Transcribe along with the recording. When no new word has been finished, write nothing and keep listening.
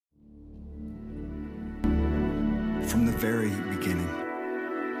from the very beginning.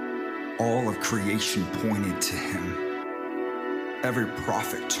 All of creation pointed to him. Every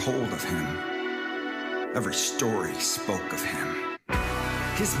prophet told of him. Every story spoke of him.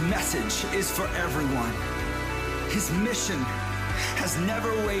 His message is for everyone. His mission has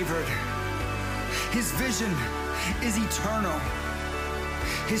never wavered. His vision is eternal.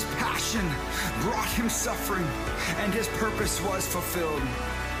 His passion brought him suffering, and his purpose was fulfilled.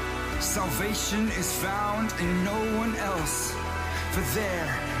 Salvation is found in no one else, for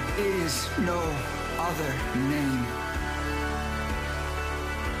there is no other name.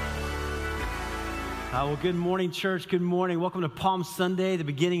 Well, good morning, church. Good morning. Welcome to Palm Sunday, the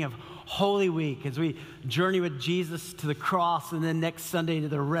beginning of Holy Week, as we journey with Jesus to the cross, and then next Sunday to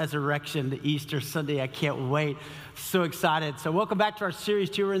the resurrection, the Easter Sunday. I can't wait. So excited. So welcome back to our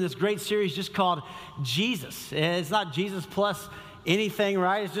series, too. We're in this great series just called Jesus. It's not Jesus plus anything,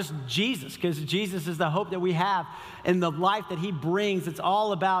 right? It's just Jesus, because Jesus is the hope that we have and the life that he brings. It's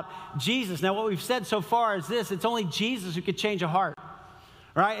all about Jesus. Now, what we've said so far is this: it's only Jesus who could change a heart.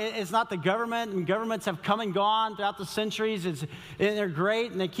 Right? It's not the government, and governments have come and gone throughout the centuries, and they're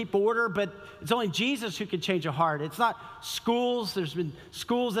great, and they keep order, but it's only Jesus who can change a heart. It's not schools. There's been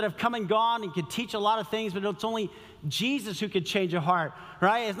schools that have come and gone and can teach a lot of things, but it's only Jesus who can change a heart,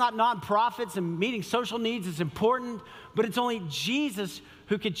 right? It's not nonprofits and meeting social needs. It's important, but it's only Jesus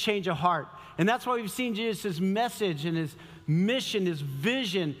who can change a heart. And that's why we've seen Jesus' message and his mission, his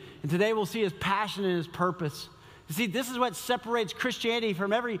vision, and today we'll see his passion and his purpose. See, this is what separates Christianity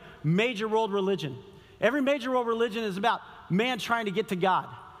from every major world religion. Every major world religion is about man trying to get to God.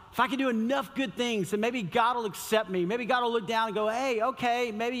 If I can do enough good things, then maybe God will accept me. Maybe God will look down and go, hey,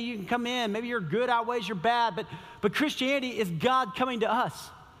 okay, maybe you can come in. Maybe your good outweighs your bad. But Christianity is God coming to us.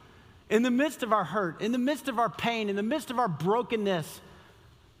 In the midst of our hurt, in the midst of our pain, in the midst of our brokenness,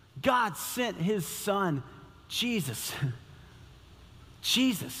 God sent his son, Jesus.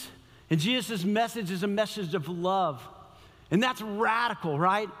 Jesus. And Jesus' message is a message of love. And that's radical,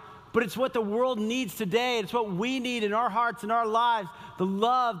 right? But it's what the world needs today. It's what we need in our hearts and our lives, the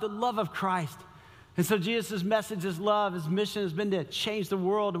love of Christ. And so Jesus' message is love. His mission has been to change the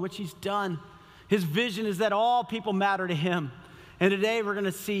world, in which he's done. His vision is that all people matter to him. And today we're going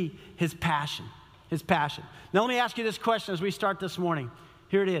to see his passion, his passion. Now let me ask you this question as we start this morning.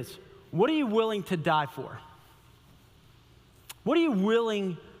 Here it is. What are you willing to die for? What are you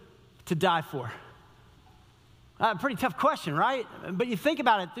willing to die for? Pretty tough question, right? But you think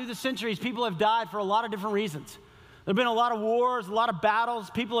about it, through the centuries, people have died for a lot of different reasons. There have been a lot of wars, a lot of battles.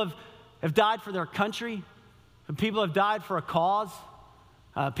 People have died for their country. People have died for a cause.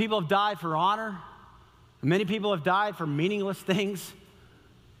 People have died for honor. Many people have died for meaningless things.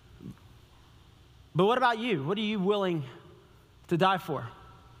 But what about you? What are you willing to die for?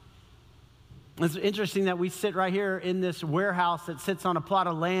 It's interesting that we sit right here in this warehouse that sits on a plot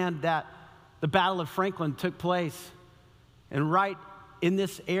of land that the Battle of Franklin took place. And right in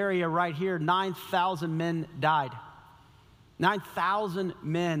this area right here, 9,000 men died. 9,000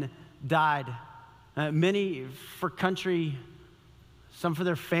 men died. Many for country, some for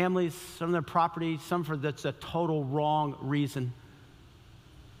their families, some for their property, some for that's a total wrong reason.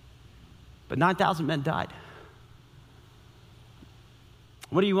 But 9,000 men died.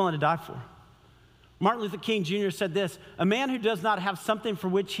 What are you willing to die for? Martin Luther King Jr. said this: a man who does not have something for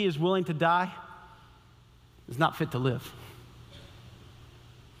which he is willing to die is not fit to live.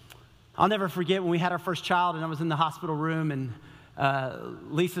 I'll never forget when we had our first child and I was in the hospital room and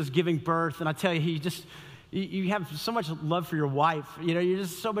Lisa's giving birth, and I tell you, you have so much love for your wife. You know, you're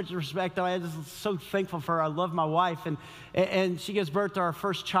just so much respect. I'm just so thankful for her. I love my wife. And she gives birth to our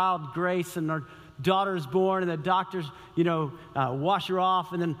first child, Grace, and our daughter is born, and the doctors, wash her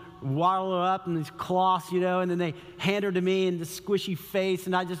off and then waddle her up in these cloths, and then they hand her to me in this squishy face,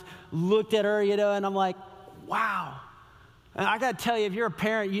 and I just looked at her, and I'm like, wow. And I got to tell you, if you're a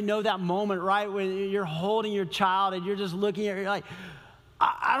parent, you know that moment, right, when you're holding your child and you're just looking at her, you're like,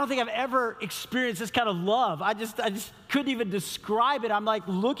 I don't think I've ever experienced this kind of love. I just couldn't even describe it. I'm like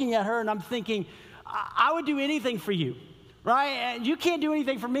looking at her and I'm thinking, I would do anything for you. Right? And you can't do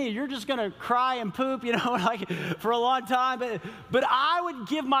anything for me. You're just going to cry and poop, like for a long time. But I would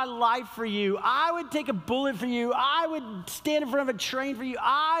give my life for you. I would take a bullet for you. I would stand in front of a train for you.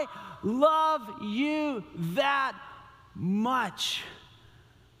 I love you that much.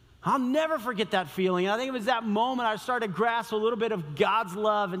 I'll never forget that feeling. I think it was that moment I started to grasp a little bit of God's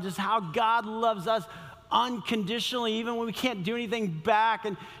love and just how God loves us unconditionally, even when we can't do anything back.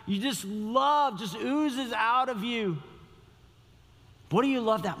 And you just love just oozes out of you. What do you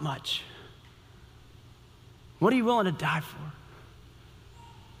love that much? What are you willing to die for?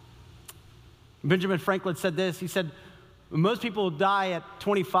 Benjamin Franklin said this. He said, most people die at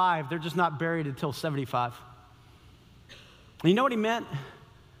 25. They're just not buried until 75. And you know what he meant?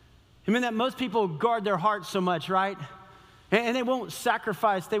 He meant that most people guard their hearts so much, right? And they won't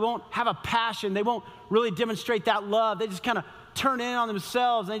sacrifice. They won't have a passion. They won't really demonstrate that love. They just kind of turn in on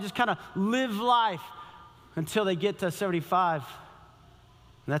themselves. And they just kind of live life until they get to 75.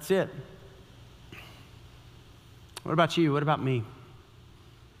 And that's it. What about you? What about me?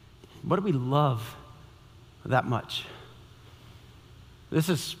 What do we love that much? This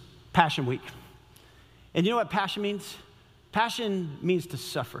is Passion Week. And you know what passion means? Passion means to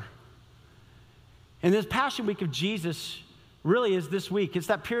suffer. And this Passion Week of Jesus really is this week. It's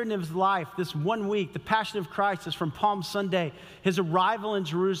that period of his life, this 1 week. The Passion of Christ is from Palm Sunday, his arrival in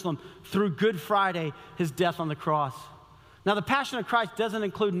Jerusalem, through Good Friday, his death on the cross. Now, the Passion of Christ doesn't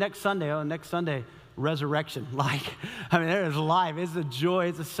include next Sunday, resurrection. There is life. It's a joy.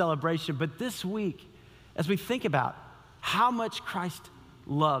 It's a celebration. But this week, as we think about how much Christ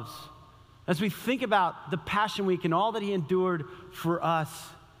loves, as we think about the Passion Week and all that he endured for us,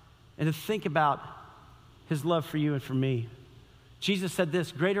 and to think about his love for you and for me, Jesus said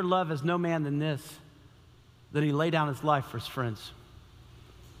this, greater love has no man than this, that he lay down his life for his friends.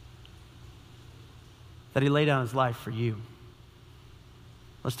 That he laid down his life for you.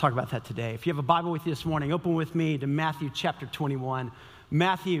 Let's talk about that today. If you have a Bible with you this morning, open with me to Matthew chapter 21.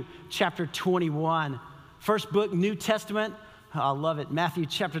 Matthew chapter 21. First book, New Testament. I love it. Matthew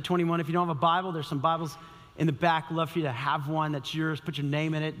chapter 21. If you don't have a Bible, there's some Bibles in the back. Love for you to have one that's yours. Put your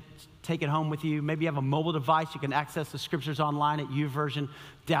name in it. Take it home with you. Maybe you have a mobile device. You can access the scriptures online at YouVersion.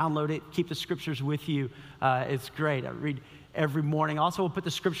 Download it. Keep the scriptures with you. It's great. I read every morning. Also, we'll put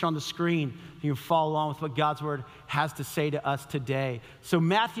the scripture on the screen. You can follow along with what God's word has to say to us today. So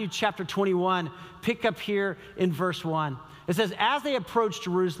Matthew chapter 21, pick up here in verse 1. It says, as they approached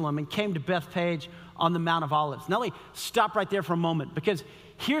Jerusalem and came to Bethphage on the Mount of Olives. Now let me stop right there for a moment, because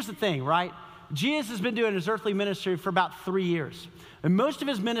here's the thing, right? Jesus has been doing his earthly ministry for about 3 years. And most of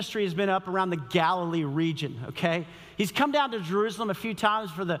his ministry has been up around the Galilee region, okay? He's come down to Jerusalem a few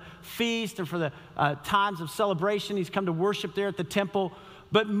times for the feast and for the times of celebration. He's come to worship there at the temple.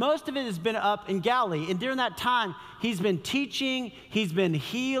 But most of it has been up in Galilee. And during that time, he's been teaching, he's been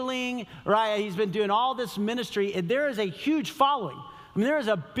healing, right? He's been doing all this ministry. And there is a huge following. I mean, there is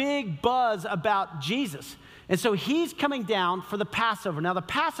a big buzz about Jesus. And so he's coming down for the Passover. Now, the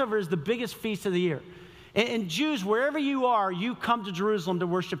Passover is the biggest feast of the year. And Jews, wherever you are, you come to Jerusalem to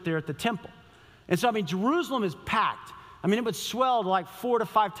worship there at the temple. And so, Jerusalem is packed. It would swell to like 4 to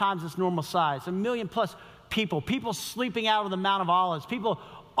 5 times its normal size. 1 million plus people sleeping out on the Mount of Olives, people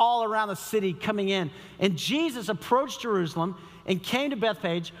all around the city coming in. And Jesus approached Jerusalem and came to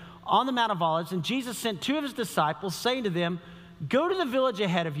Bethphage on the Mount of Olives. And Jesus sent 2 of his disciples, saying to them, go to the village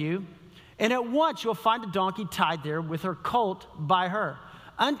ahead of you, and at once you'll find a donkey tied there with her colt by her.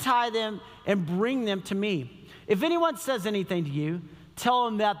 Untie them and bring them to me. If anyone says anything to you, tell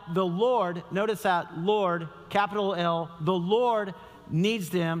him that the Lord, notice that, Lord, capital L, the Lord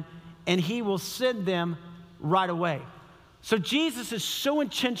needs them, and he will send them right away. So Jesus is so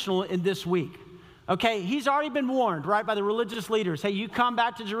intentional in this week. Okay, he's already been warned, right, by the religious leaders. Hey, you come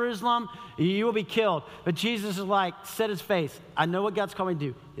back to Jerusalem, you will be killed. But Jesus is like, set his face. I know what God's calling me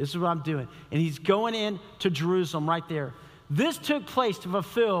to do. This is what I'm doing. And he's going in to Jerusalem right there. This took place to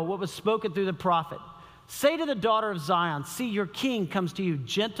fulfill what was spoken through the prophet. Say to the daughter of Zion, see, your king comes to you,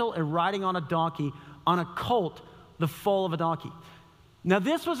 gentle and riding on a donkey, on a colt, the foal of a donkey. Now,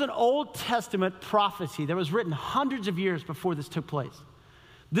 this was an Old Testament prophecy that was written hundreds of years before this took place.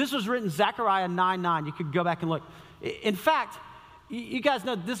 This was written Zechariah 9:9. You could go back and look. In fact, you guys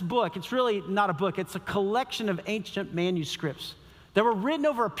know this book, it's really not a book. It's a collection of ancient manuscripts that were written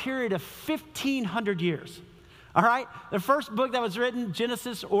over a period of 1,500 years. All right? The first book that was written,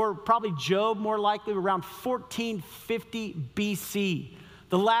 Genesis, or probably Job, more likely around 1450 BC.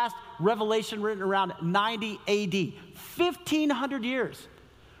 The last Revelation written around 90 AD. 1,500 years.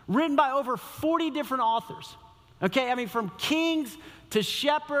 Written by over 40 different authors. Okay, from kings to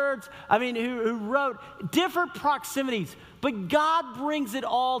shepherds, who wrote different proximities. But God brings it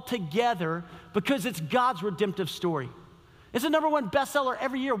all together because it's God's redemptive story. It's a #1 bestseller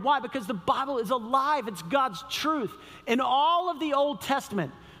every year. Why? Because the Bible is alive. It's God's truth. In all of the Old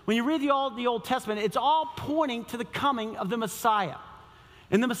Testament, when you read the Old Testament, it's all pointing to the coming of the Messiah.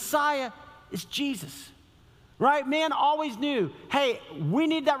 And the Messiah is Jesus, right? Man always knew, hey, we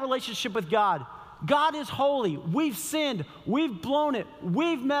need that relationship with God. God is holy. We've sinned. We've blown it.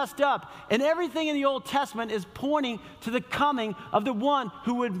 We've messed up. And everything in the Old Testament is pointing to the coming of the one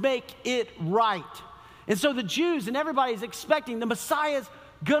who would make it right. And so the Jews and everybody is expecting the Messiah's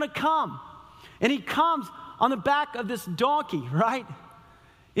going to come. And he comes on the back of this donkey, right?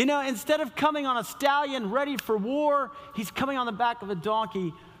 You know, instead of coming on a stallion ready for war, he's coming on the back of a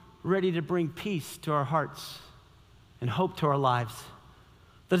donkey ready to bring peace to our hearts and hope to our lives.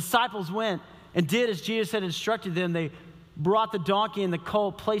 The disciples went and did as Jesus had instructed them. They brought the donkey and the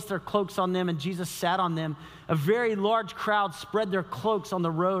colt, placed their cloaks on them, and Jesus sat on them. A very large crowd spread their cloaks on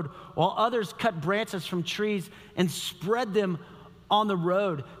the road, while others cut branches from trees and spread them on the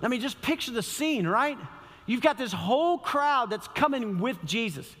road. I mean, just picture the scene, right? You've got this whole crowd that's coming with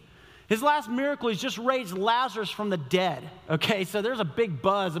Jesus. His last miracle, he's just raised Lazarus from the dead, okay? So there's a big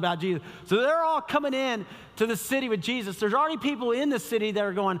buzz about Jesus. So they're all coming in to the city with Jesus. There's already people in the city that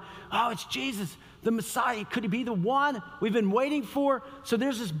are going, oh, it's Jesus, the Messiah. Could he be the one we've been waiting for? So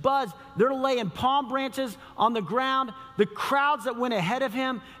there's this buzz. They're laying palm branches on the ground. The crowds that went ahead of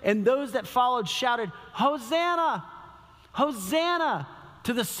him and those that followed shouted, Hosanna, Hosanna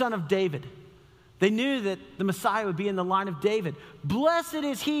to the Son of David. They knew that the Messiah would be in the line of David. Blessed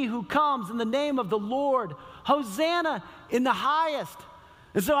is he who comes in the name of the Lord. Hosanna in the highest.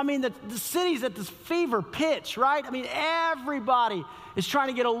 And so, I mean, the city's at this fever pitch, right? I mean, everybody is trying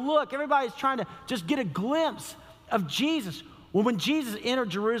to get a look. Everybody's trying to just get a glimpse of Jesus. Well, when Jesus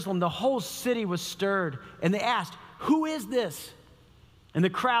entered Jerusalem, the whole city was stirred. And they asked, who is this? And the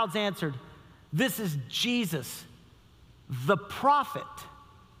crowds answered, this is Jesus, the prophet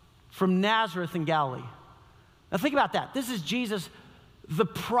from Nazareth in Galilee. Now think about that. This is Jesus, the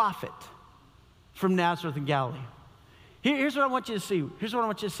prophet from Nazareth in Galilee. Here's what I want you to see. Here's what I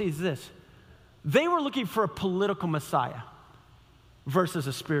want you to see is this. They were looking for a political Messiah versus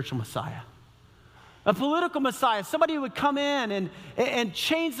a spiritual Messiah. A political Messiah, somebody who would come in and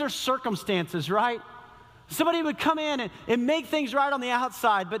change their circumstances, right? Somebody who would come in and make things right on the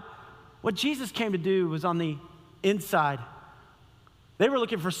outside. But what Jesus came to do was on the inside. They were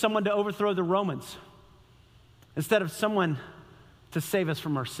looking for someone to overthrow the Romans instead of someone to save us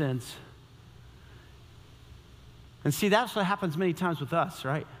from our sins. And see, that's what happens many times with us,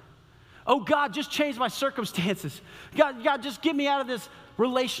 right? Oh, God, just change my circumstances. God, just get me out of this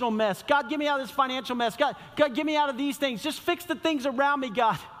relational mess. God, get me out of this financial mess. God, get me out of these things. Just fix the things around me,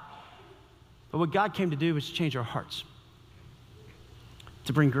 God. But what God came to do was to change our hearts,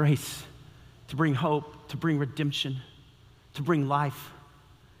 to bring grace, to bring hope, to bring redemption, to bring life.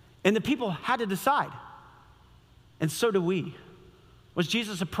 And the people had to decide. And so do we. Was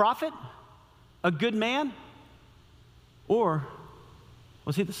Jesus a prophet? A good man? Or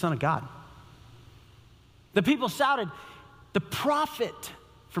was he the Son of God? The people shouted, the prophet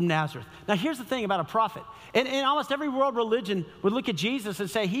from Nazareth. Now here's the thing about a prophet. And almost every world religion would look at Jesus and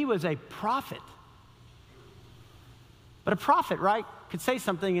say he was a prophet. But a prophet, right, could say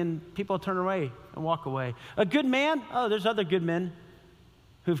something and people turn away and walk away. A good man, oh, there's other good men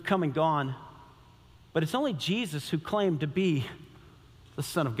who've come and gone. But it's only Jesus who claimed to be the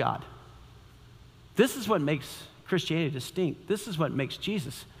Son of God. This is what makes Christianity distinct. This is what makes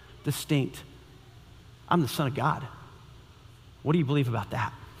Jesus distinct. I'm the Son of God. What do you believe about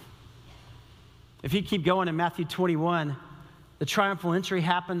that? If you keep going in Matthew 21, the triumphal entry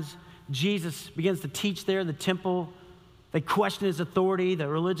happens. Jesus begins to teach there in the temple. They question his authority. The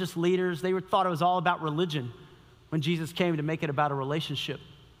religious leaders, they thought it was all about religion when Jesus came to make it about a relationship.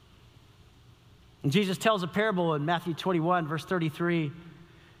 And Jesus tells a parable in Matthew 21, verse 33.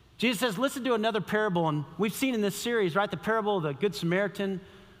 Jesus says, listen to another parable. And we've seen in this series, right, the parable of the Good Samaritan.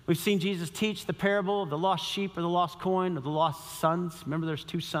 We've seen Jesus teach the parable of the lost sheep or the lost coin or the lost sons. Remember, there's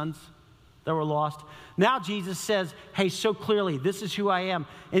two sons that were lost. Now Jesus says, hey, so clearly, this is who I am.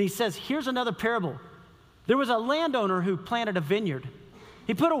 And he says, here's another parable. There was a landowner who planted a vineyard.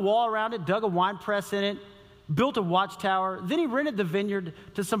 He put a wall around it, dug a wine press in it, built a watchtower. Then he rented the vineyard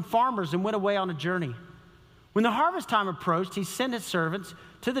to some farmers and went away on a journey. When the harvest time approached, he sent his servants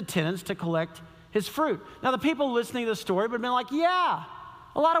to the tenants to collect his fruit. Now, the people listening to the story would have been like, yeah,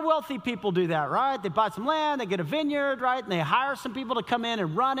 a lot of wealthy people do that, right? They buy some land, they get a vineyard, right? And they hire some people to come in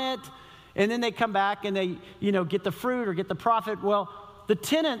and run it. And then they come back and they, get the fruit or get the profit. Well, the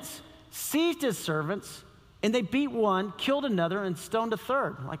tenants seized his servants and they beat one, killed another, and stoned a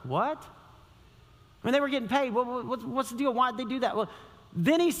third. Like, what? I mean, they were getting paid. What's the deal? Why did they do that? Well,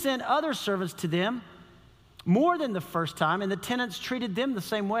 then he sent other servants to them, more than the first time, and the tenants treated them the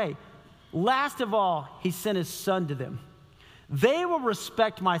same way. Last of all, he sent his son to them. They will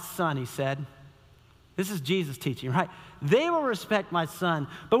respect my son, he said. This is Jesus teaching, right? They will respect my son.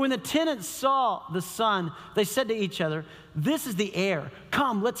 But when the tenants saw the son, they said to each other, this is the heir.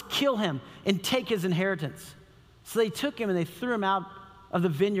 Come, let's kill him and take his inheritance. So they took him and they threw him out of the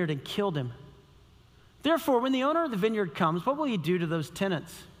vineyard and killed him. Therefore, when the owner of the vineyard comes, what will he do to those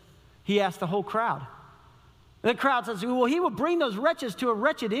tenants? he asked the whole crowd. The crowd says, well, he will bring those wretches to a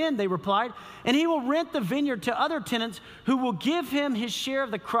wretched end, they replied, and he will rent the vineyard to other tenants who will give him his share of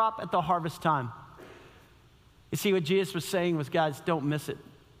the crop at the harvest time. You see, what Jesus was saying was, guys, don't miss it.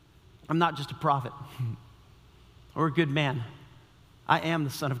 I'm not just a prophet or a good man. I am the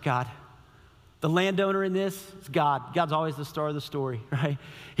Son of God. The landowner in this is God. God's always the star of the story, right?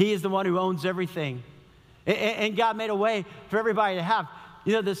 He is the one who owns everything. And God made a way for everybody to have,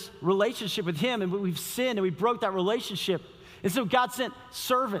 this relationship with him, and we've sinned and we broke that relationship. And so God sent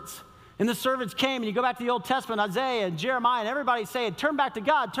servants, and the servants came, and you go back to the Old Testament, Isaiah and Jeremiah, and everybody saying, turn back to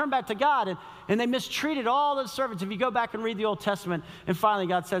God, turn back to God. And they mistreated all those servants. If you go back and read the Old Testament, and finally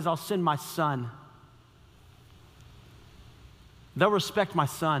God says, I'll send my son. They'll respect my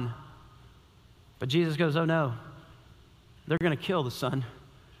son. But Jesus goes, oh no, they're going to kill the son.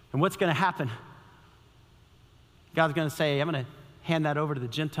 And what's going to happen? God's going to say, I'm going to hand that over to the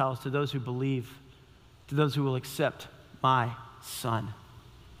Gentiles, to those who believe, to those who will accept my son.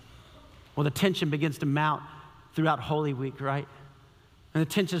 Well, the tension begins to mount throughout Holy Week, right? And the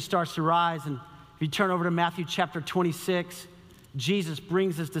tension starts to rise. And if you turn over to Matthew chapter 26, Jesus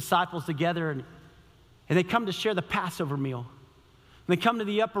brings his disciples together, and they come to share the Passover meal. And they come to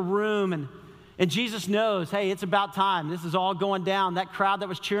the upper room, and Jesus knows, hey, it's about time. This is all going down. That crowd that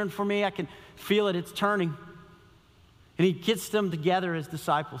was cheering for me, I can feel it. It's turning. And he gets them together as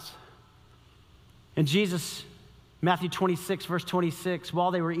disciples. And Jesus, Matthew 26, verse 26, while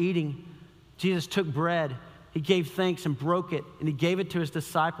they were eating, Jesus took bread. He gave thanks and broke it, and he gave it to his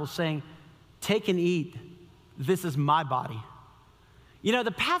disciples, saying, take and eat. This is my body.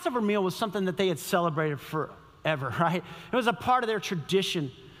 The Passover meal was something that they had celebrated forever, right? It was a part of their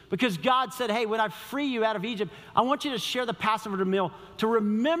tradition. Because God said, hey, when I free you out of Egypt, I want you to share the Passover meal to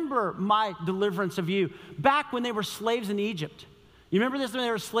remember my deliverance of you. Back when they were slaves in Egypt. You remember this when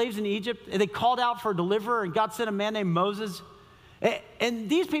they were slaves in Egypt? And they called out for a deliverer, and God sent a man named Moses. And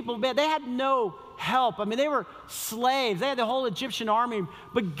these people, man, they had no help. I mean, they were slaves. They had the whole Egyptian army.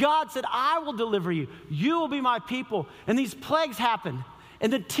 But God said, I will deliver you. You will be my people. And these plagues happened.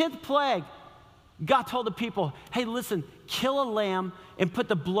 And the 10th plague, God told the people, hey, listen, kill a lamb and put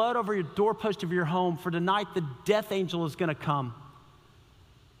the blood over your doorpost of your home, for tonight the death angel is going to come.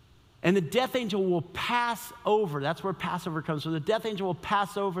 And the death angel will pass over. That's where Passover comes from. The death angel will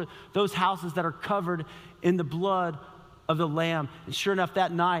pass over those houses that are covered in the blood of the lamb. And sure enough,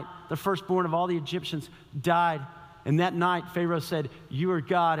 that night, the firstborn of all the Egyptians died. And that night, Pharaoh said, you are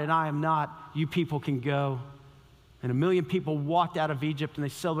God and I am not. You people can go. And 1 million people walked out of Egypt, and they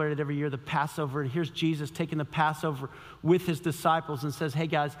celebrated every year the Passover. And here's Jesus taking the Passover with his disciples and says, hey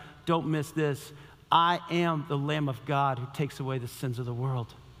guys, don't miss this. I am the Lamb of God who takes away the sins of the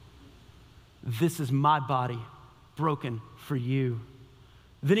world. This is my body broken for you.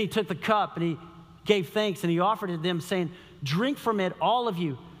 Then he took the cup and he gave thanks and he offered it to them, saying, drink from it, all of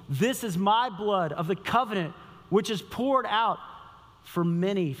you. This is my blood of the covenant, which is poured out for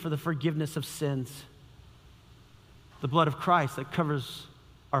many for the forgiveness of sins. The blood of Christ that covers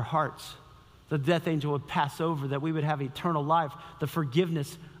our hearts. The death angel would pass over, that we would have eternal life, the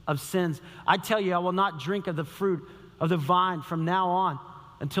forgiveness of sins. I tell you, I will not drink of the fruit of the vine from now on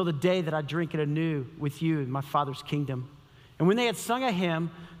until the day that I drink it anew with you in my Father's kingdom. And when they had sung a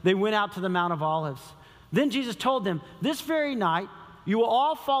hymn, they went out to the Mount of Olives. Then Jesus told them, this very night you will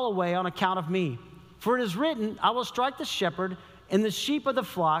all fall away on account of me. For it is written, I will strike the shepherd, and the sheep of the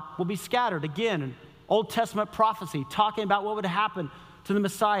flock will be scattered. Again, Old Testament prophecy, talking about what would happen to the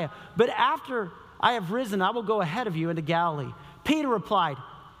Messiah. But after I have risen, I will go ahead of you into Galilee. Peter replied,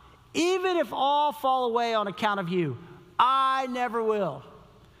 even if all fall away on account of you, I never will.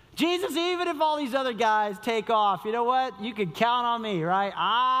 Jesus, even if all these other guys take off, you know what? You can count on me, right?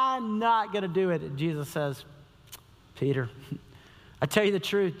 I'm not going to do it. And Jesus says, Peter, I tell you the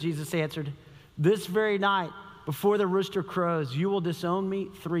truth, Jesus answered, this very night, before the rooster crows, you will disown me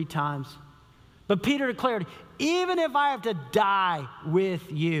 3 times. But Peter declared, even if I have to die with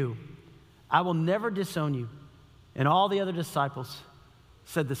you, I will never disown you. And all the other disciples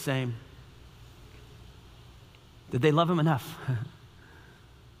said the same. Did they love him enough?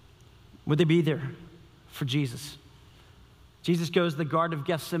 Would they be there for Jesus? Jesus goes to the Garden of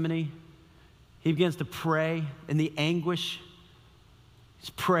Gethsemane. He begins to pray in the anguish.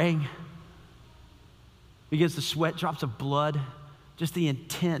 He's praying. He begins to sweat drops of blood. Just the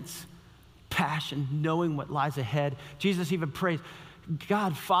intense passion, knowing what lies ahead. Jesus even prays,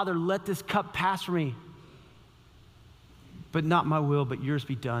 God, Father, let this cup pass from me. But not my will, but yours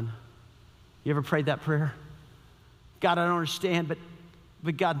be done. You ever prayed that prayer? God, I don't understand,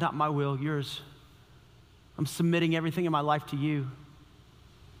 but God, not my will, yours. I'm submitting everything in my life to you.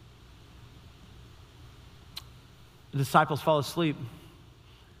 The disciples fall asleep.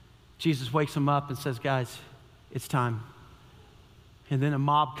 Jesus wakes them up and says, guys, it's time. And then a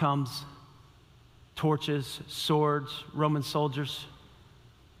mob comes, torches, swords, Roman soldiers,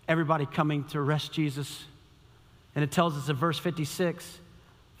 everybody coming to arrest Jesus. And it tells us in verse 56,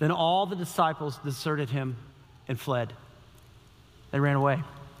 then all the disciples deserted him and fled. They ran away.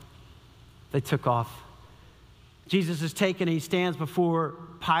 They took off. Jesus is taken and he stands before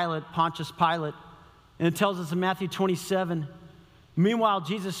Pilate, Pontius Pilate. And it tells us in Matthew 27, meanwhile,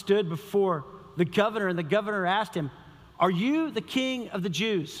 Jesus stood before the governor, and the governor asked him, are you the king of the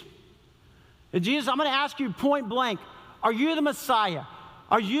Jews? And Jesus, I'm going to ask you point blank, are you the Messiah?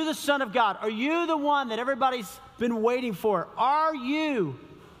 Are you the Son of God? Are you the one that everybody's been waiting for? Are you?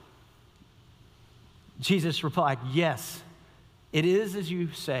 Jesus replied, yes, it is as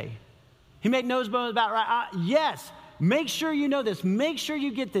you say. He made no bones about it, right? Yes, make sure you know this. Make sure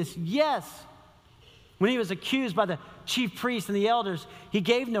you get this. Yes. When he was accused by the chief priests and the elders, he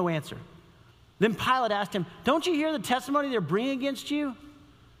gave no answer. Then Pilate asked him, don't you hear the testimony they're bringing against you?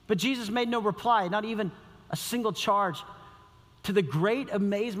 But Jesus made no reply, not even a single charge, to the great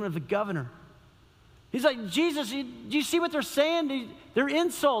amazement of the governor. He's like, Jesus, do you see what they're saying? They're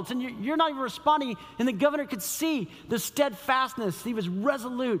insults, and you're not even responding. And the governor could see the steadfastness. He was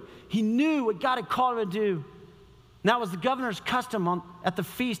resolute. He knew what God had called him to do. Now it was the governor's custom at the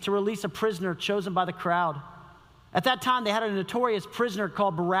feast to release a prisoner chosen by the crowd. At that time, they had a notorious prisoner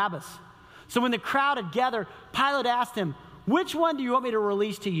called Barabbas. So when the crowd had gathered, Pilate asked him, which one do you want me to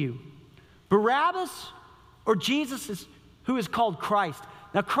release to you? Barabbas or Jesus, who is called Christ?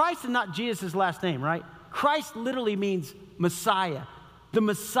 Now, Christ is not Jesus' last name, right? Christ literally means Messiah, the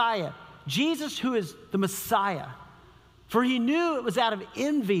Messiah. Jesus, who is the Messiah. For he knew it was out of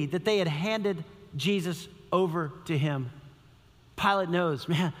envy that they had handed Jesus over to him. Pilate knows,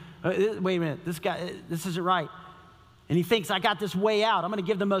 man, wait a minute, this isn't right. And he thinks, I got this way out. I'm going to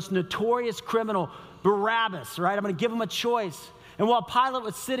give the most notorious criminal, Barabbas, right? I'm going to give him a choice. And while Pilate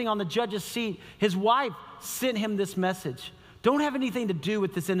was sitting on the judge's seat, his wife sent him this message. Don't have anything to do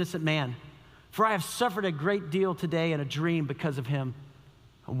with this innocent man, for I have suffered a great deal today in a dream because of him.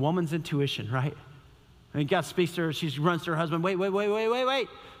 A woman's intuition, right? And God speaks to her. She runs to her husband. Wait.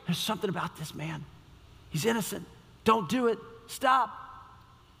 There's something about this man. He's innocent. Don't do it. Stop.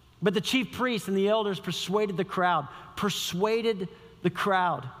 But the chief priests and the elders persuaded the crowd, the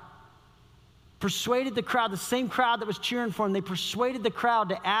same crowd that was cheering for him. They persuaded the crowd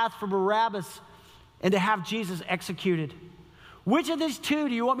to ask for Barabbas and to have Jesus executed. Which of these two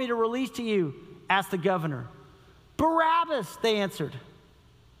do you want me to release to you? Asked the governor. Barabbas, they answered.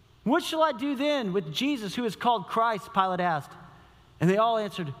 What shall I do then with Jesus, who is called Christ? Pilate asked. And they all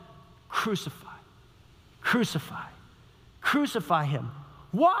answered, crucify, crucify, crucify him.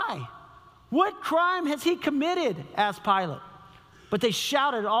 Why? What crime has he committed? Asked Pilate. But they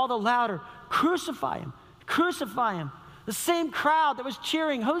shouted all the louder, crucify him, crucify him. The same crowd that was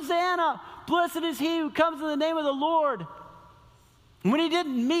cheering, Hosanna, blessed is he who comes in the name of the Lord. And when he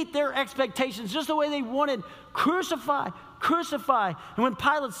didn't meet their expectations, just the way they wanted, crucify, crucify. And when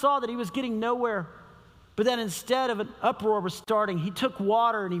Pilate saw that he was getting nowhere, but that instead of an uproar was starting, he took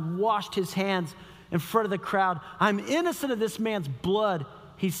water and he washed his hands in front of the crowd. I'm innocent of this man's blood,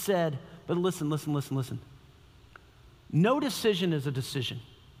 he said. But listen. No decision is a decision.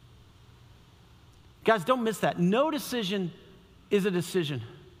 Guys, don't miss that. No decision is a decision.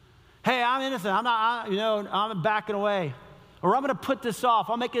 Hey, I'm innocent. I'm backing away. Or I'm going to put this off.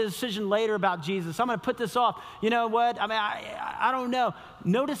 I'll make a decision later about Jesus. I'm going to put this off. You know what? I don't know.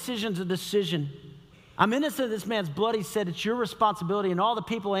 No decision's a decision. I'm innocent of this man's blood, he said. It's your responsibility. And all the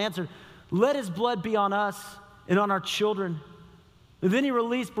people answered, let his blood be on us and on our children. And then he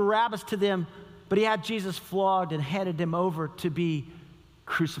released Barabbas to them, but he had Jesus flogged and handed him over to be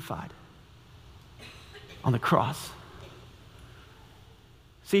crucified on the cross.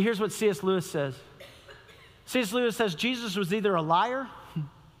 See, here's what C.S. Lewis says. C.S. Lewis says Jesus was either a liar.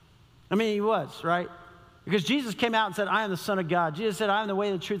 I mean, he was, right? Because Jesus came out and said, I am the Son of God. Jesus said, I am the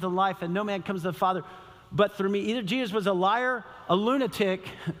way, the truth, and life, and no man comes to the Father but through me. Either Jesus was a liar, a lunatic,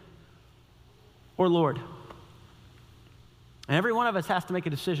 or Lord. And every one of us has to make a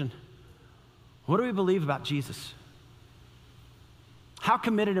decision. What do we believe about Jesus? How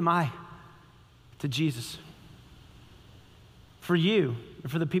committed am I to Jesus? For you,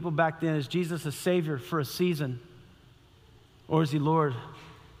 and for the people back then, is Jesus a Savior for a season, or is he Lord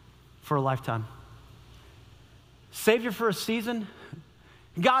for a lifetime? Savior for a season?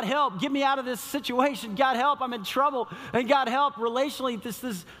 God help, get me out of this situation. God help, I'm in trouble. And God help, relationally, this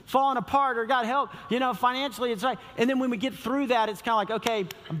is falling apart. Or God help, financially, it's right. And then when we get through that, it's kind of like, okay,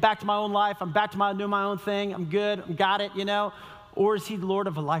 I'm back to my own life. I'm back to doing my own thing. I'm good. I got it, Or is he the Lord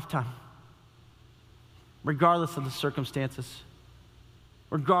of a lifetime? Regardless of the circumstances,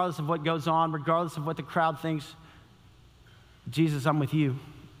 regardless of what goes on, regardless of what the crowd thinks, Jesus, I'm with you.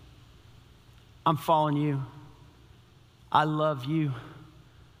 I'm following you. I love you.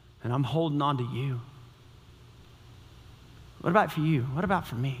 And I'm holding on to you. What about for you? What about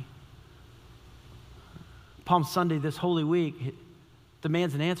for me? Palm Sunday, this Holy Week,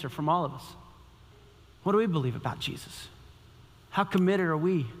 demands an answer from all of us. What do we believe about Jesus? How committed are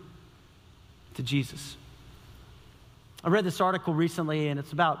we to Jesus? I read this article recently, and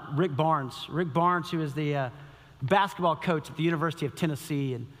it's about Rick Barnes. Rick Barnes, who is the basketball coach at the University of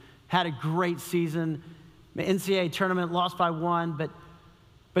Tennessee and had a great season. The NCAA tournament, lost by 1, but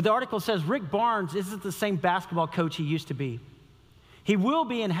the article says Rick Barnes isn't the same basketball coach he used to be. He will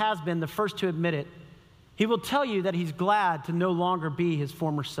be and has been the first to admit it. He will tell you that he's glad to no longer be his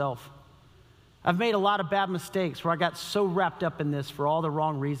former self. I've made a lot of bad mistakes where I got so wrapped up in this for all the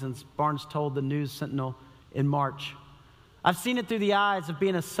wrong reasons, Barnes told the News Sentinel in March. I've seen it through the eyes of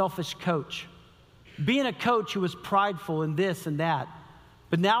being a selfish coach, being a coach who was prideful in this and that.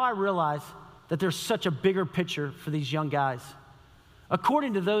 But now I realize that there's such a bigger picture for these young guys.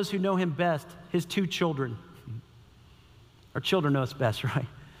 According to those who know him best, his 2 children. Our children know us best, right?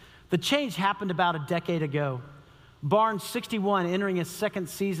 The change happened about a decade ago. Barnes, 61, entering his 2nd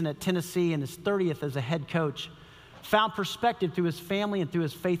season at Tennessee and his 30th as a head coach, found perspective through his family and through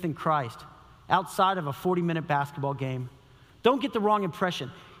his faith in Christ outside of a 40-minute basketball game. Don't get the wrong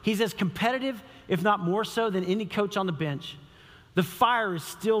impression. He's as competitive, if not more so, than any coach on the bench. The fire is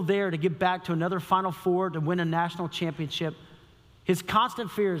still there to get back to another Final Four, to win a national championship. His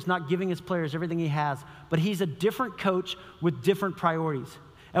constant fear is not giving his players everything he has, but he's a different coach with different priorities.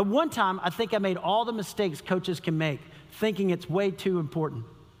 At one time, I think I made all the mistakes coaches can make, thinking it's way too important.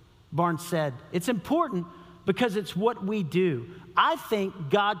 Barnes said, it's important because it's what we do. I think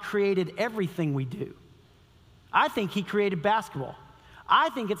God created everything we do. I think he created basketball. I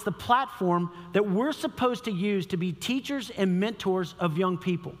think it's the platform that we're supposed to use to be teachers and mentors of young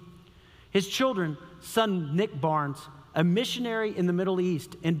people. His children, son Nick Barnes, a missionary in the Middle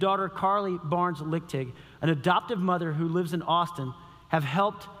East, and daughter Carly Barnes-Lichtig, an adoptive mother who lives in Austin, have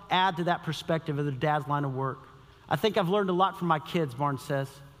helped add to that perspective of their dad's line of work. I think I've learned a lot from my kids, Barnes says.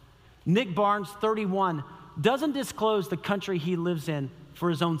 Nick Barnes, 31, doesn't disclose the country he lives in for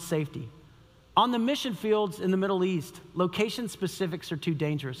his own safety. On the mission fields in the Middle East, location specifics are too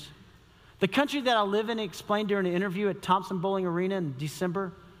dangerous. The country that I live in, he explained during an interview at Thompson Bowling Arena in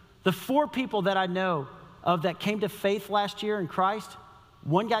December, the 4 people that I know of that came to faith last year in Christ,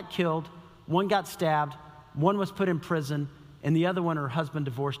 1 got killed, 1 got stabbed, 1 was put in prison, and the other one, her husband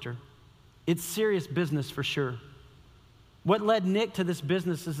divorced her. It's serious business for sure. What led Nick to this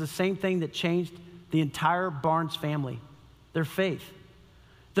business is the same thing that changed the entire Barnes family, their faith.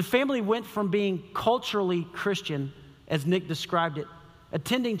 The family went from being culturally Christian, as Nick described it,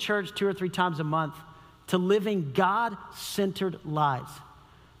 attending church 2 or 3 times a month, to living God-centered lives.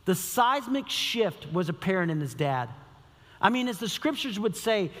 The seismic shift was apparent in his dad. I mean, as the scriptures would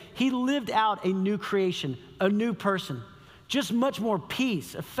say, he lived out a new creation, a new person. Just much more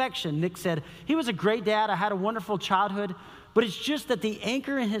peace, affection, Nick said. He was a great dad. I had a wonderful childhood. But it's just that the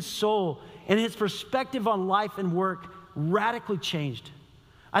anchor in his soul and his perspective on life and work radically changed.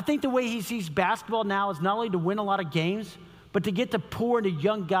 I think the way he sees basketball now is not only to win a lot of games, but to get to pour into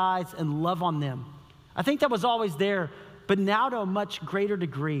young guys and love on them. I think that was always there, but now to a much greater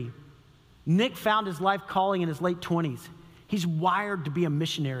degree. Nick found his life calling in his late 20s. He's wired to be a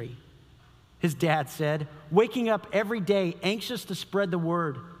missionary, his dad said, waking up every day anxious to spread the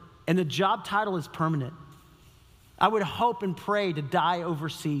word, and the job title is permanent. I would hope and pray to die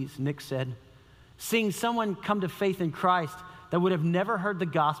overseas, Nick said. Seeing someone come to faith in Christ that would have never heard the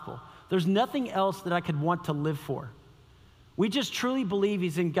gospel, there's nothing else that I could want to live for. We just truly believe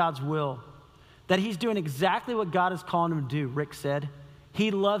he's in God's will, that he's doing exactly what God is calling him to do, Rick said. He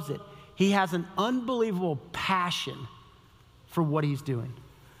loves it. He has an unbelievable passion for what he's doing.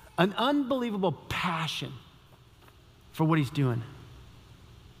 An unbelievable passion for what he's doing.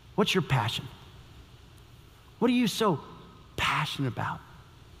 What's your passion? What are you so passionate about?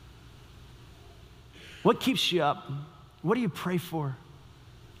 What keeps you up? What do you pray for?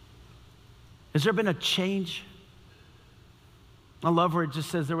 Has there been a change? I love where it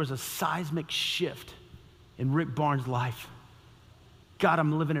just says there was a seismic shift in Rick Barnes' life. God,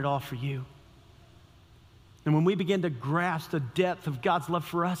 I'm living it all for you. And when we begin to grasp the depth of God's love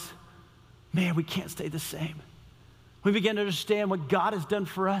for us, man, we can't stay the same. We begin to understand what God has done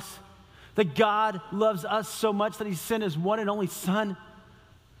for us, that God loves us so much that he sent his one and only Son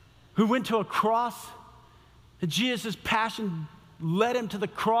who went to a cross, that Jesus' passion led him to the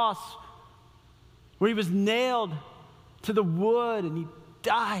cross where he was nailed to the wood and he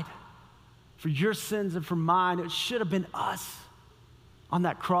died for your sins and for mine. It should have been us on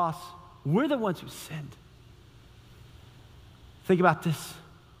that cross. We're the ones who sinned. Think about this.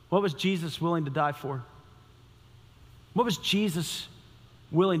 What was Jesus willing to die for? What was Jesus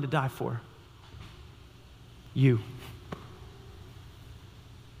willing to die for? You.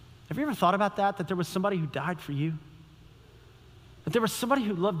 Have you ever thought about that? That there was somebody who died for you? That there was somebody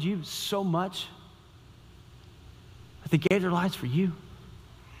who loved you so much that they gave their lives for you?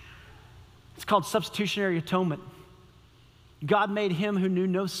 It's called substitutionary atonement. God made him who knew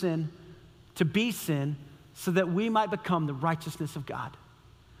no sin to be sin so that we might become the righteousness of God.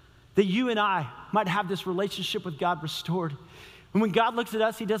 That you and I might have this relationship with God restored. And when God looks at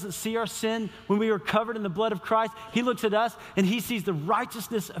us, he doesn't see our sin. When we are covered in the blood of Christ, he looks at us and he sees the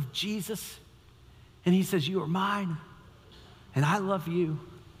righteousness of Jesus. And he says, you are mine, and I love you.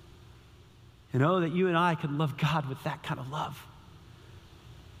 And oh, that you and I could love God with that kind of love.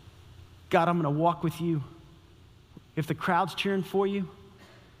 God, I'm going to walk with you. If the crowd's cheering for you,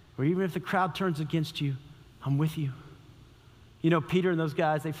 or even if the crowd turns against you, I'm with you. You know, Peter and those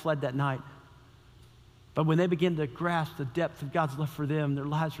guys, they fled that night. But when they began to grasp the depth of God's love for them, their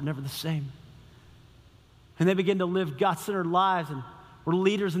lives were never the same. And they began to live God-centered lives and were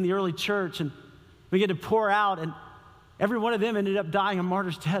leaders in the early church and began to pour out, and every one of them ended up dying a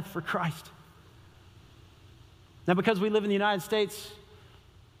martyr's death for Christ. Now, because we live in the United States,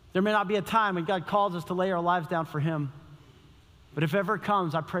 there may not be a time when God calls us to lay our lives down for him. But if ever it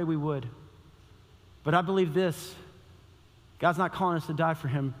comes, I pray we would. But I believe this: God's not calling us to die for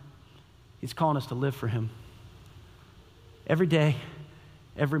him. He's calling us to live for him. Every day,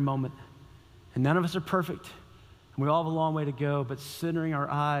 every moment. And none of us are perfect. And we all have a long way to go, but centering our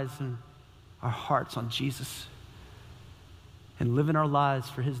eyes and our hearts on Jesus and living our lives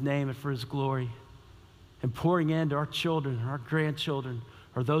for his name and for his glory and pouring into our children, our grandchildren,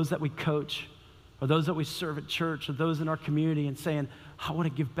 or those that we coach, or those that we serve at church, or those in our community, and saying, I want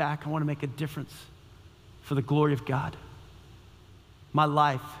to give back. I want to make a difference for the glory of God. My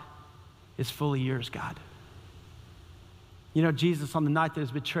life is fully yours, God. You know, Jesus, on the night that he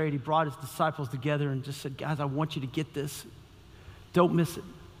was betrayed, he brought his disciples together and just said, guys, I want you to get this. Don't miss it.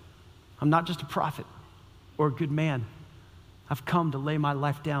 I'm not just a prophet or a good man. I've come to lay my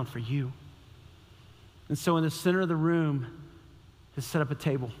life down for you. And so in the center of the room, to set up a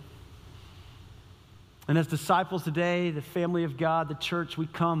table. And as disciples today, the family of God, the church, we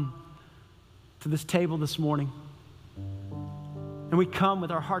come to this table this morning. And we come with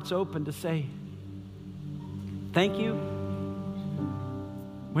our hearts open to say, thank you.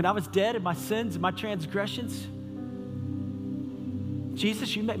 When I was dead in my sins and my transgressions,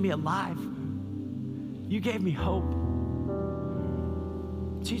 Jesus, you made me alive. You gave me hope.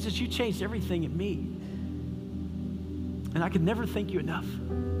 Jesus, you changed everything in me. And I could never thank you enough.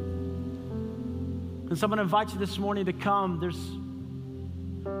 And so I'm going to invite you this morning to come. There's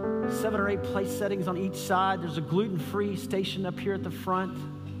 7 or 8 place settings on each side. There's a gluten-free station up here at the front.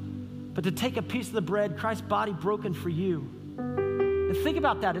 But to take a piece of the bread, Christ's body broken for you. And think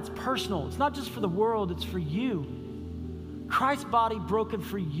about that. It's personal. It's not just for the world. It's for you. Christ's body broken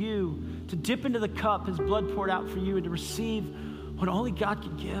for you. To dip into the cup, his blood poured out for you, and to receive what only God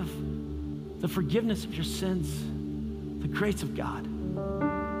can give. The forgiveness of your sins. The grace of God.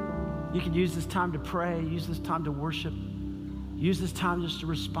 You can use this time to pray, use this time to worship, use this time just to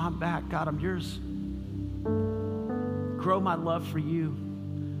respond back. God, I'm yours. Grow my love for you.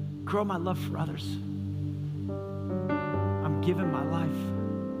 Grow my love for others. I'm giving my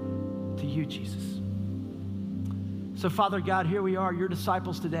life to you, Jesus. So, Father God, here we are, your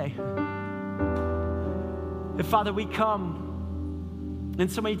disciples today. And Father, we come,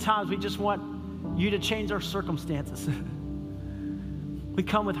 and so many times we just want you to change our circumstances. We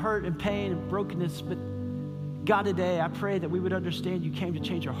come with hurt and pain and brokenness, but God, today I pray that we would understand you came to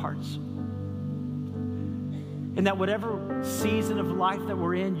change our hearts. And that whatever season of life that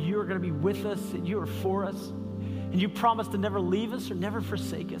we're in, you are going to be with us and you are for us. And you promise to never leave us or never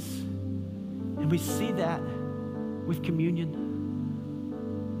forsake us. And we see that with communion.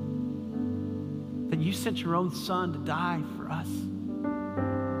 That you sent your own Son to die for us.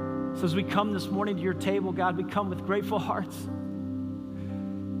 So as we come this morning to your table, God, we come with grateful hearts.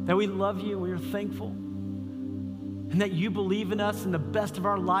 That we love you and we are thankful. And that you believe in us and the best of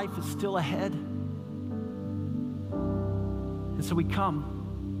our life is still ahead. And so we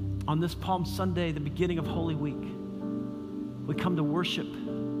come on this Palm Sunday, the beginning of Holy Week. We come to worship,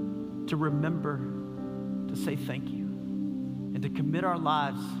 to remember, to say thank you, and to commit our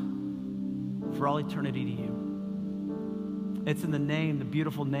lives for all eternity to you. It's in the name, the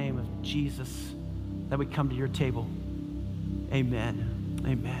beautiful name of Jesus, that we come to your table. Amen.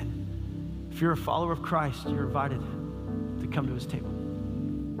 Amen. If you're a follower of Christ, you're invited to come to his table.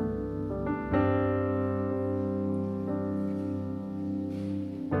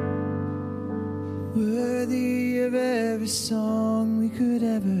 Worthy of every song we could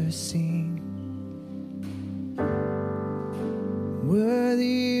ever sing,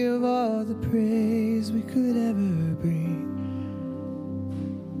 worthy of all the praise we could ever bring,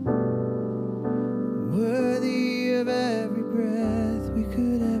 worthy of every breath we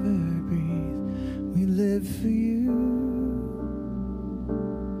could ever breathe. We live for you.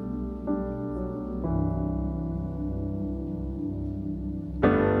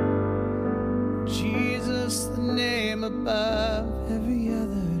 Jesus, the name above every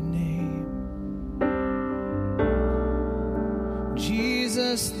other name.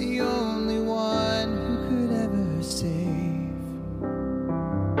 Jesus, the only one who could ever save.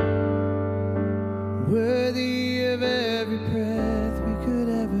 Worthy of every breath we could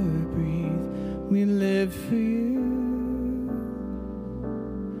ever breathe. We live for you.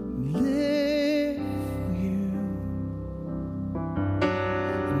 We live for you.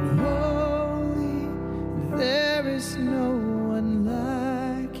 And holy, there is no one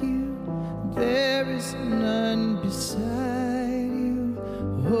like you. There is none beside you.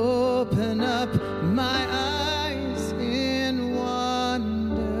 Open up my eyes in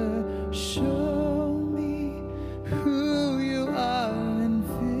wonder. Show me who you are and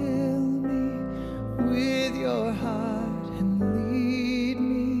fill me with your heart and lead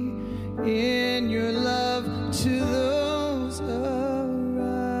me in your love to those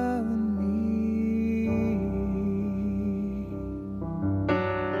around me.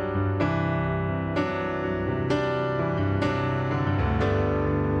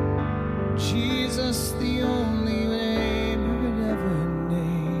 Jesus, the only name you could ever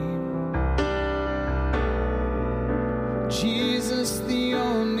name. Jesus, the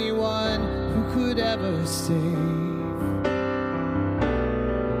only one who could ever save.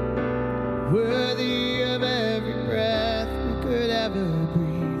 Worthy of every breath we could ever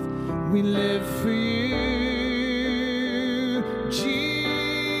breathe. We live for you,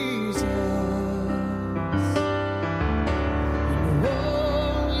 Jesus. And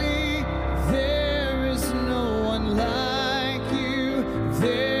holy, there is no one like you.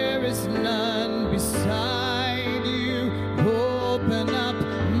 There is none beside you. Open up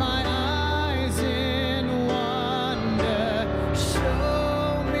my eyes in wonder.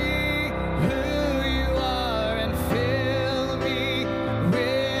 Show me who you are and fill me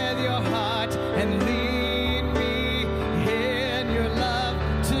with your heart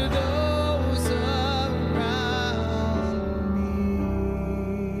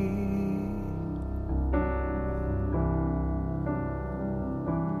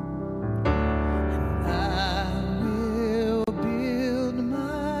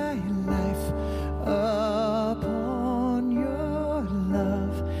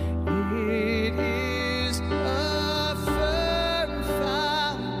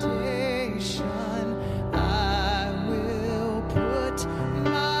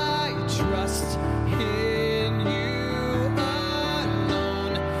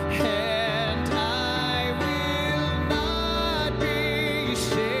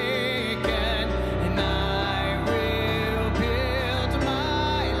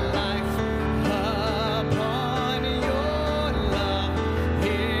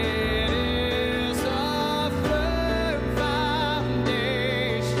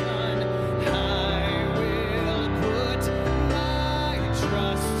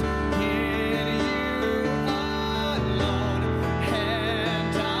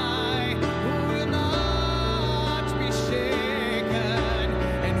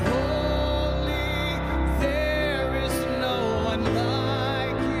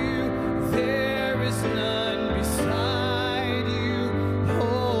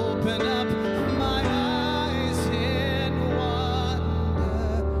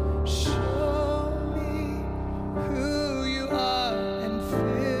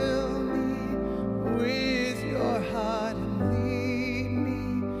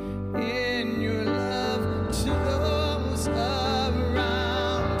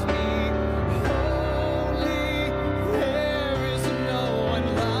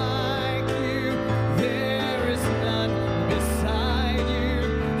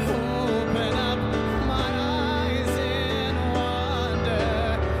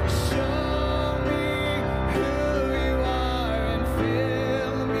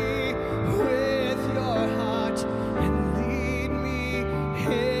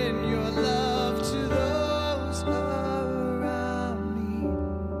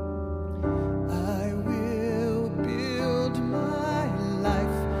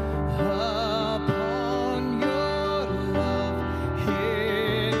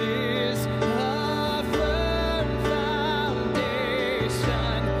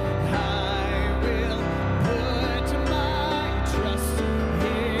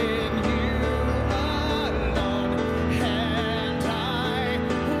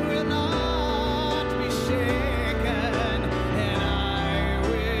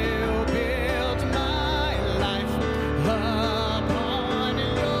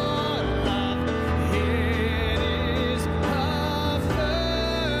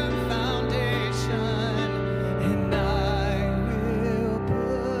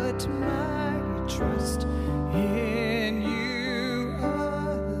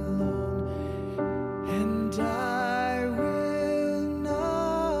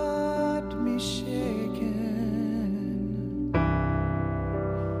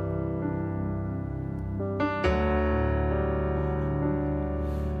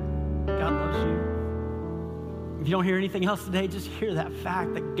you don't hear anything else today, just hear that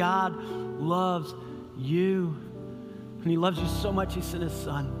fact that God loves you. And he loves you so much, he sent his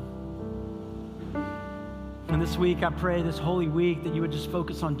son. And this week, I pray, this Holy Week, that you would just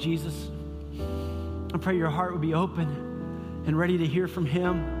focus on Jesus. I pray your heart would be open and ready to hear from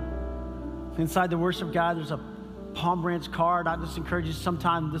him. Inside the worship guide, there's a palm branch card. I just encourage you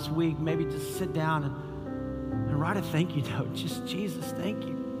sometime this week, maybe just sit down and write a thank you note. Just, Jesus, thank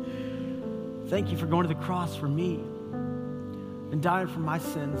you. Thank you for going to the cross for me and dying for my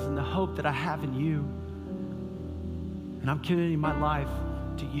sins and the hope that I have in you. And I'm committing my life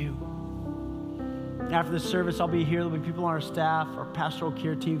to you. After this service, I'll be here. There'll be people on our staff, our pastoral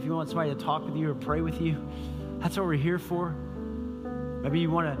care team. If you want somebody to talk with you or pray with you, that's what we're here for. Maybe you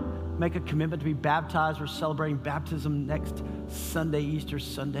want to make a commitment to be baptized. We're celebrating baptism next Sunday, Easter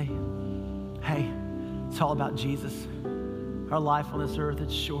Sunday. Hey, it's all about Jesus. Our life on this earth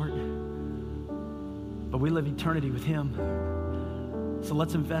is short, but we live eternity with him. So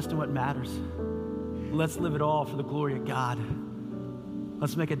let's invest in what matters. Let's live it all for the glory of God.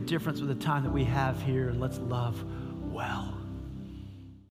 Let's make a difference with the time that we have here, and let's love well.